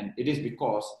 And it is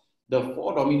because the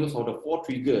 4 dominoes or the 4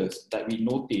 triggers that we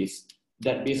notice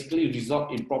that basically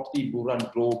result in property bull run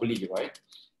globally, right,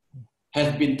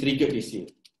 has been triggered this year.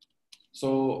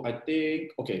 So I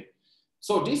think, okay.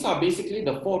 So these are basically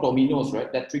the 4 dominoes,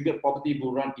 right, that triggered property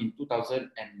bull run in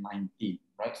 2019,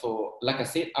 right? So like I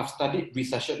said, I've studied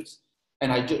recessions,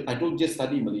 and I don't just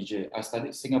study Malaysia. I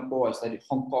studied Singapore, I studied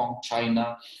Hong Kong,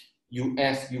 China,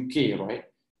 US, UK, right?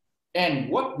 And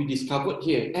what we discovered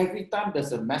here, every time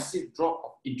there's a massive drop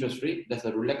of interest rate, there's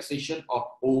a relaxation of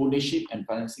ownership and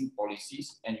financing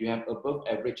policies, and you have above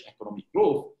average economic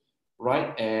growth,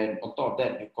 right? And on top of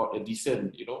that, you've got a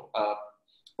decent,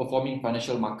 performing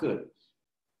financial market.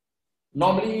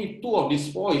 Normally, 2 of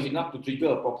these 4 is enough to trigger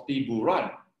a property bull run.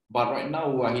 But right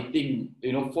now, we are hitting,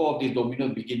 4 of these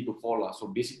dominoes begin to fall. So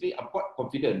basically, I'm quite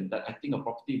confident that I think a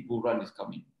property bull run is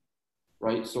coming,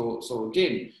 right? So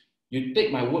again, you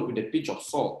take my word with a pinch of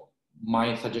salt.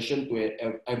 My suggestion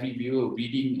to every viewer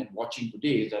reading and watching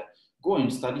today is that go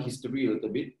and study history a little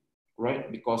bit,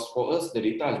 right? Because for us, the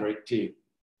data is very clear.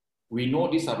 We know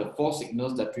these are the 4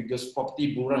 signals that triggers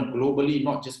property bull run globally,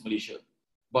 not just Malaysia.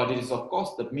 But it is, of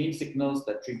course, the main signals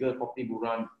that trigger property bull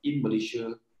run in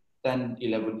Malaysia 10,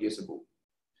 11 years ago.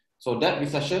 So that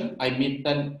recession, I made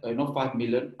 5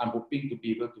 million. I'm hoping to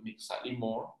be able to make slightly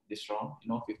more this round,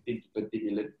 15 to 20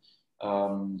 million.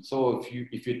 So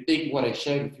if you think what I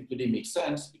shared with you today makes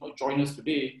sense, join us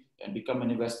today and become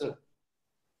an investor.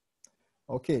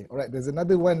 Okay, all right. There's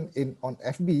another one on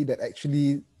FB that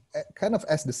actually kind of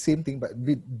asks the same thing, but a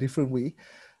bit different way.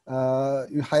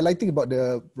 You're highlighting about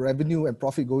the revenue and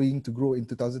profit going to grow in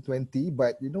 2020,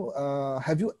 but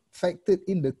have you factored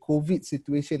in the COVID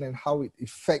situation and how it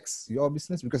affects your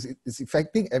business? Because it's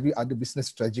affecting every other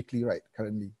business tragically, right,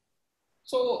 currently.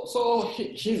 So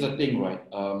here's the thing, right?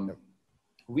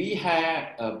 We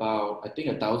had about, I think,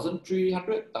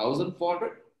 1,300,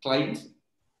 1,400 clients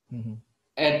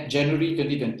at January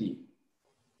 2020,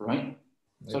 right?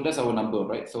 So that's our number,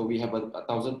 right? So we have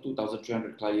 1,200,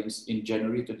 1,300 clients in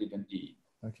January 2020.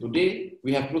 Okay. Today,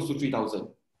 we have close to 3,000.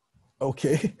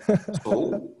 Okay.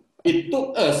 So it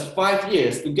took us 5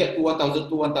 years to get to 1,000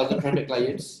 to 1,500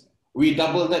 clients. We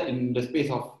doubled that in the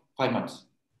space of 5 months.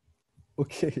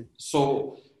 Okay.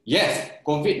 So yes,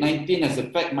 COVID-19 has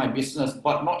affected my business,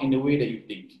 but not in the way that you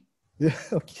think. Yeah.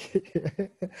 Okay.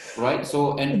 Right.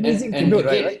 So and Amazing to and know,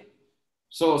 again, right?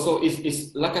 so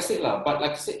it's like I said lah. But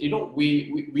like I said,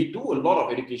 we do a lot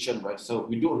of education, right? So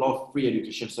we do a lot of free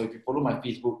education. So if you follow my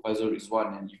Facebook, Faisal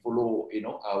Rizwan, and you follow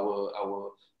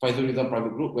our Faisal Rizwan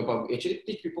private group, whereby we actually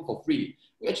teach people for free.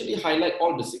 We actually highlight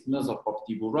all the signals of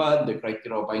property buran, the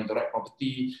criteria of buying the right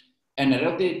property. And at the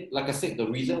end of the day, like I said, the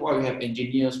reason why we have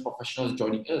engineers, professionals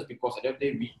joining us, because at the end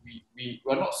of the day,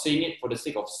 we're not saying it for the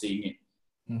sake of saying it.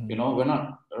 Mm-hmm. We're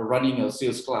not running a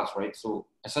sales class, right? So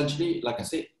essentially, like I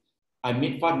said, I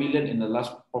made 5 million in the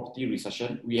last property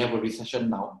recession. We have a recession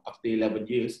now after 11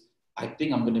 years. I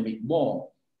think I'm going to make more.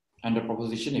 And the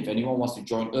proposition, if anyone wants to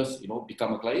join us,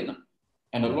 become a client.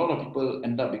 And a lot of people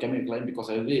end up becoming a client because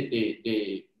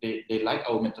they like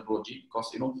our methodology,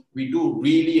 because we do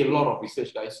really a lot of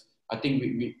research, guys. I think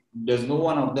there's no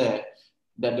one out there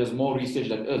that does more research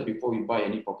than us before we buy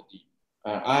any property.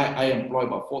 I employ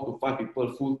about 4 to 5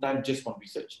 people full time just on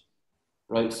research.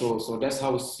 Right, so that's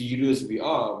how serious we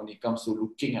are when it comes to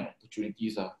looking at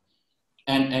opportunities.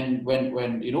 And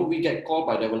when we get called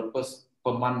by developers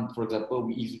per month, for example,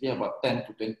 we easily have about 10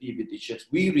 to 20 invitations.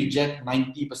 We reject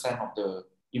 90% of the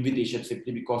invitations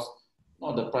simply because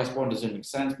the price point doesn't make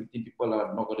sense. We think people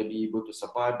are not going to be able to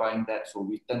survive buying that, so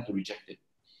we tend to reject it.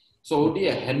 So only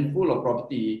a handful of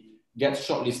property gets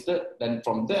shortlisted. Then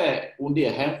from there, only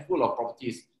a handful of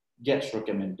properties gets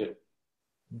recommended.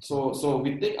 So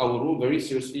we take our role very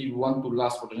seriously. We want to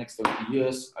last for the next 30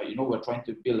 years. We're trying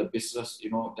to build a business,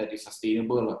 that is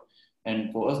sustainable.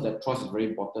 And for us, that trust is very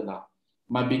important.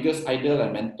 My biggest idol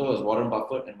and mentor is Warren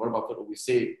Buffett. And Warren Buffett always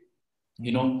say,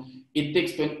 it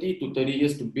takes 20 to 30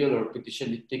 years to build a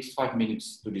reputation. It takes 5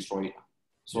 minutes to destroy it.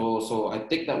 So I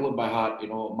take that word by heart.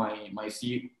 My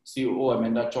CEO,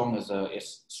 Amanda Chong,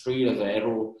 is straight as an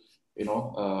arrow.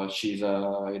 She's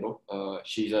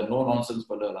a no-nonsense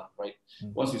fella, right?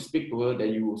 Once you speak to her,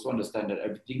 then you also understand that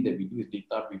everything that we do is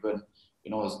data-driven.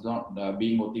 It's not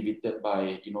being motivated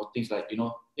by things like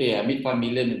hey, I made 5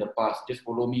 million in the past, just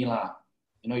follow me lah.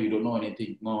 You don't know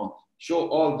anything. No, show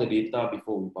all the data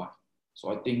before we buy.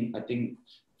 So I think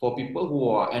for people who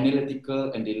are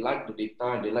analytical and they like the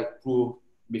data and they like proof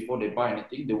before they buy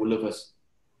anything, they will love us.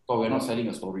 But we're not selling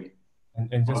a story.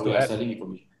 And just we to are add, selling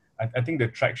information. I think the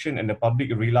traction and the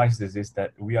public realizes is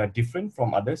that we are different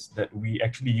from others, that we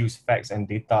actually use facts and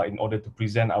data in order to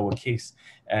present our case.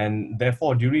 And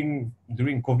therefore, during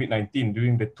COVID-19,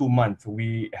 during the 2 months,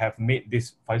 we have made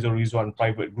this Faisal Rizwan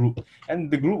private group. And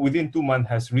the group within 2 months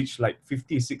has reached like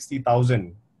 50,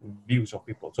 60,000 views of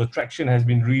people. So traction has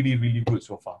been really, really good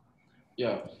so far.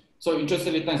 Yeah. So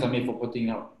interestingly, thanks Amir for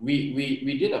putting out.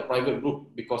 We did a private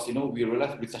group because we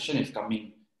realized recession is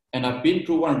coming. And I've been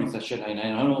through one recession and I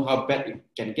don't know how bad it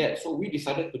can get. So we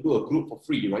decided to do a group for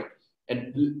free, right?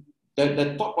 And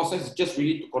the thought process is just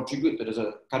really to contribute to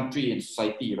the country and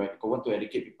society, right? Because we want to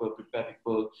educate people, prepare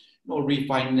people,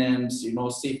 refinance,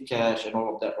 save cash and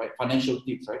all of that, right? Financial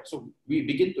tips, right? So we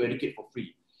begin to educate for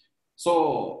free.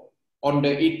 So on the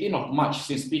 18th of March,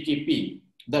 since PKP,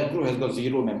 that group has got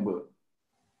 0 members.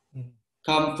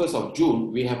 Come 1st of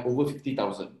June, we have over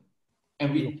 50,000.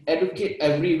 And we educate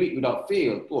every week without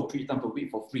fail, 2 or 3 times per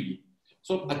week for free.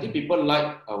 So I think people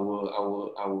like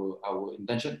our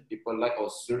intention, people like our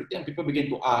sincerity, and people begin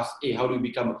to ask, hey, how do you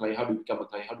become a client? How do you become a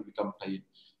client? How do you become a client?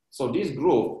 So this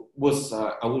growth was,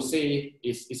 I would say,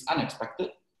 is unexpected.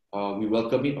 We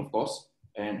welcome it, of course.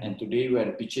 And today we're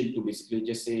at pitchIN to basically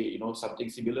just say, something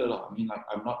similar. I mean, like,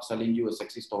 I'm not selling you a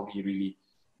sexy story, really.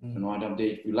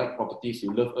 If you like properties,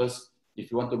 you love us. If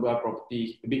you want to buy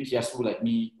property, a bit kiasu like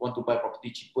me, want to buy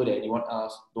property cheaper than anyone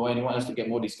else, don't want anyone else to get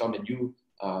more discount than you,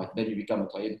 then you become a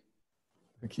client.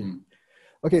 Okay.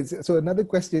 Okay, so another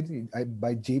question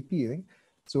by JP, I think.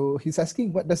 So he's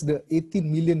asking, what does the 18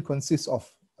 million consist of?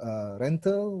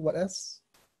 Rental, what else?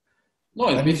 No,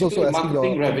 it's basically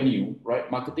marketing revenue, right?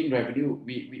 Marketing revenue,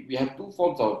 we have 2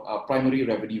 forms of primary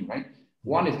revenue, right?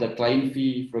 One is the client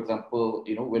fee, for example,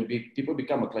 when people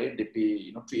become a client, they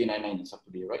pay, 3,899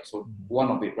 today, right? So one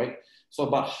of it, right? So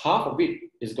about half of it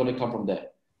is going to come from there,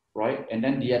 right? And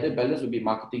then the other balance will be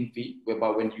marketing fee, whereby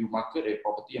when you market a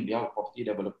property on behalf of property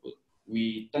developer,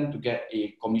 we tend to get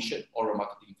a commission or a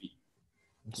marketing fee.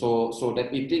 So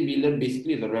that 18 million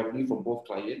basically is the revenue from both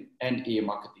client and a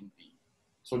marketing fee.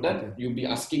 So then you'll be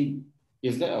asking,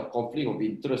 is there a conflict of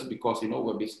interest? Because,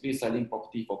 we're basically selling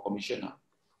property for commission.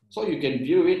 So you can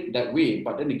view it that way,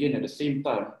 but then again, at the same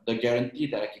time, the guarantee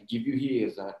that I can give you here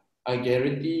is that I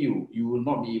guarantee you will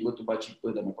not be able to buy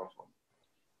cheaper than my price point.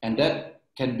 And that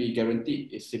can be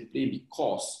guaranteed is simply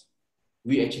because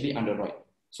we actually underwrite.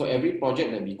 So every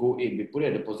project that we go in, we put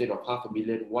a deposit of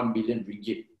 500,000, 1 million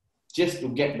ringgit, just to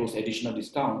get those additional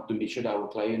discounts to make sure that our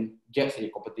client gets a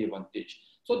competitive advantage.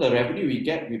 So the revenue we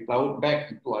get, we plow it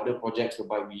back into other projects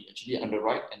whereby we actually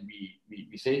underwrite and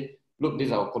we say, look, this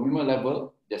is our commitment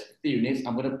level, there's 50 units,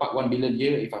 I'm going to park 1 million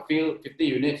here. If I fail 50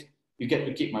 units, you get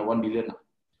to keep my 1 million.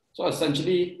 So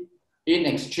essentially, in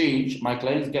exchange, my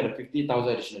clients get a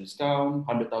 50,000 additional discount,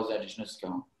 100,000 additional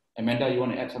discount. Amanda, you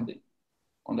want to add something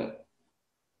on that?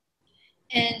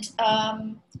 And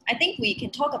I think we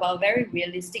can talk about a very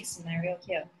realistic scenario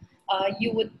here.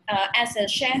 You would, as a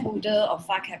shareholder of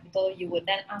FAR Capital, you would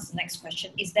then ask the next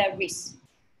question, is there risk,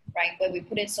 right? Where we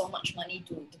put in so much money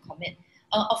to commit.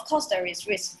 Of course, there is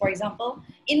risk. For example,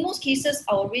 in most cases,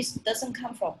 our risk doesn't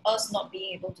come from us not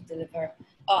being able to deliver.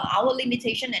 Our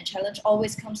limitation and challenge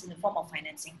always comes in the form of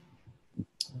financing.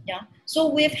 Yeah. So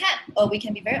we've had, we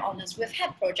can be very honest, we've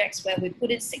had projects where we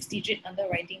put in 6-digit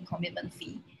underwriting commitment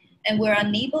fee, and we're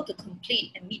unable to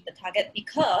complete and meet the target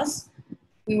because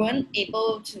we weren't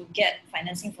able to get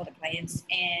financing for the clients.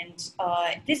 And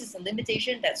this is a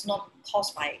limitation that's not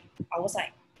caused by our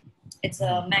side. It's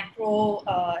a macro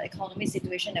economy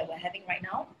situation that we're having right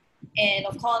now. And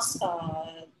of course,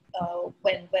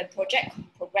 when project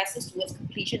progresses towards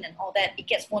completion and all that, it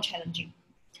gets more challenging.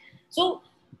 So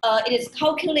it is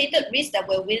calculated risk that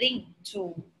we're willing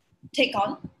to take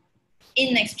on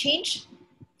in exchange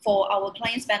for our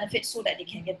clients' benefit so that they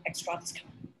can get extra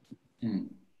discount. And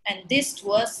this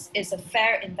to us is a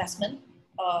fair investment.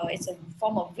 It's a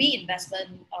form of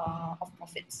reinvestment of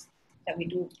profits that we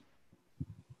do.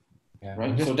 Yeah.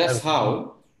 Right. So that's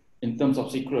how, in terms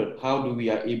of secret, how do we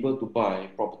are able to buy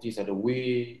properties at a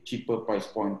way cheaper price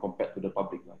point compared to the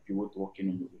public, if you were to walk in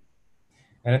on the way.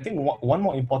 And I think one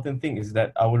more important thing is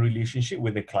that our relationship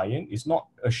with the client is not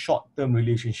a short-term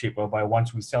relationship whereby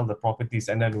once we sell the properties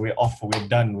and then we're off, we're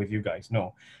done with you guys.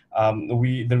 No,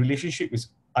 the relationship is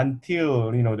until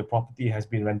the property has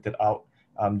been rented out,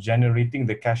 generating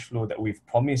the cash flow that we've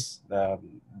promised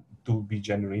to be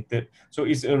generated. So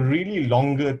it's a really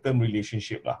longer-term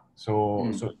relationship lah. So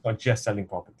it's not just selling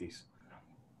properties.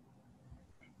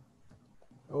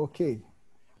 Okay.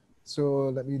 So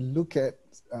let me look at,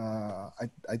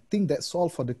 I think that's all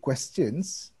for the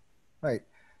questions, right?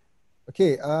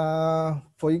 Okay,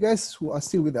 for you guys who are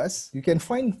still with us, you can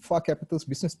find FAR Capital's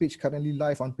business page currently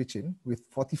live on pitchIN with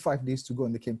 45 days to go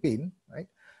in the campaign, right?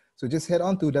 So just head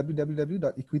on to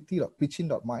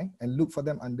www.equity.pitchin.my and look for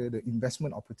them under the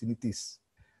investment opportunities.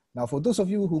 Now, for those of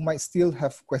you who might still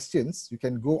have questions, you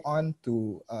can go on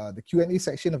to the Q&A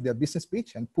section of their business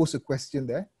page and post a question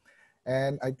there.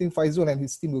 And I think Faizul and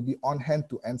his team will be on hand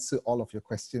to answer all of your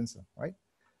questions, right?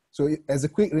 So as a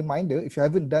quick reminder, if you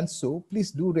haven't done so, please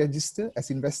do register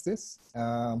as investors.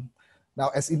 Now,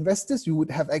 as investors, you would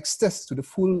have access to the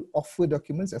full offer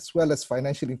documents as well as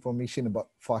financial information about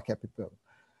FAR Capital.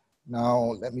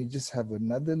 Now, let me just have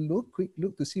another quick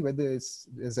look to see whether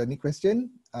there's any question.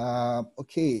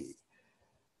 Okay.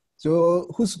 So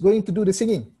who's going to do the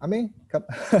singing? Amir? Come.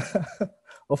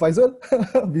 Or Faizul,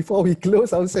 before we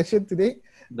close our session today?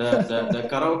 The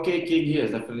karaoke king here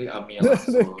is definitely Amir.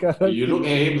 So you look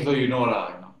at him, so you know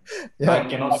lah. Yeah. I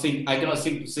cannot sing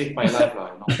to save my life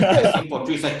lah. I sing for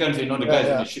 3 seconds, the guy's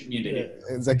gonna shoot me in the head.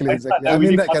 Exactly. I'm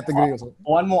in that category also.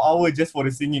 1 more hour just for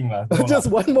the singing lah. Just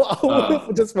 1 more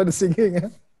hour just for the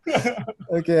singing.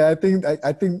 Okay, I think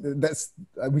that's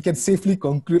we can safely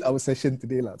conclude our session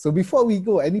today lah. So before we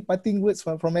go, any parting words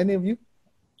from any of you?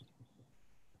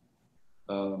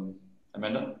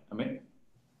 Amanda, Amir?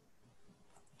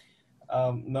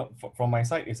 No, from my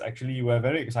side, it's actually, we're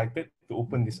very excited to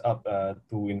open this up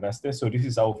to investors. So this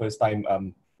is our first time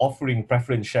offering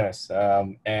preference shares.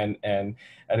 And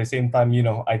at the same time,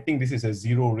 I think this is a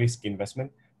zero risk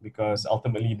investment because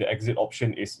ultimately the exit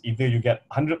option is either you get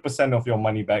 100% of your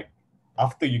money back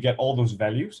after you get all those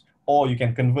values, or you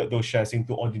can convert those shares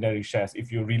into ordinary shares if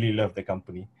you really love the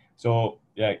company. So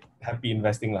yeah, happy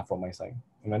investing lah from my side.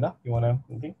 Amanda, you want to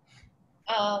anything?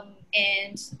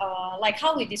 Like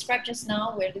how we described just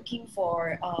now, we're looking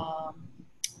for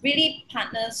really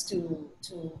partners to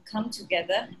come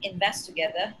together, invest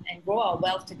together, and grow our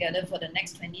wealth together for the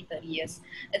next 20, 30 years.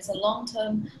 It's a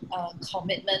long-term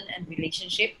commitment and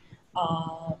relationship.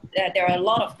 There are a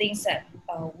lot of things that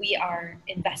we are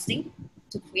investing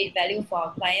to create value for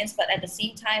our clients, but at the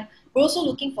same time, we're also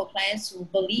looking for clients who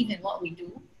believe in what we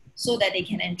do so that they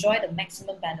can enjoy the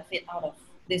maximum benefit out of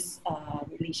this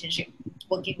relationship.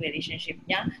 working relationship.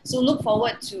 Yeah. So look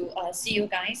forward to see you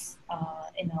guys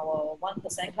in our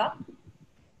 1% club.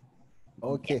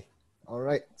 Okay. All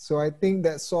right. So I think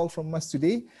that's all from us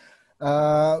today.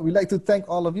 We'd like to thank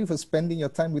all of you for spending your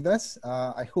time with us.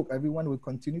 I hope everyone will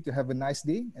continue to have a nice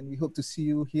day, and we hope to see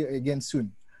you here again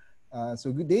soon.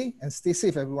 So good day and stay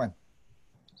safe, everyone.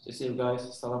 Stay safe, guys.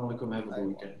 Assalamualaikum. Have a good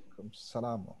weekend.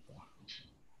 Salam.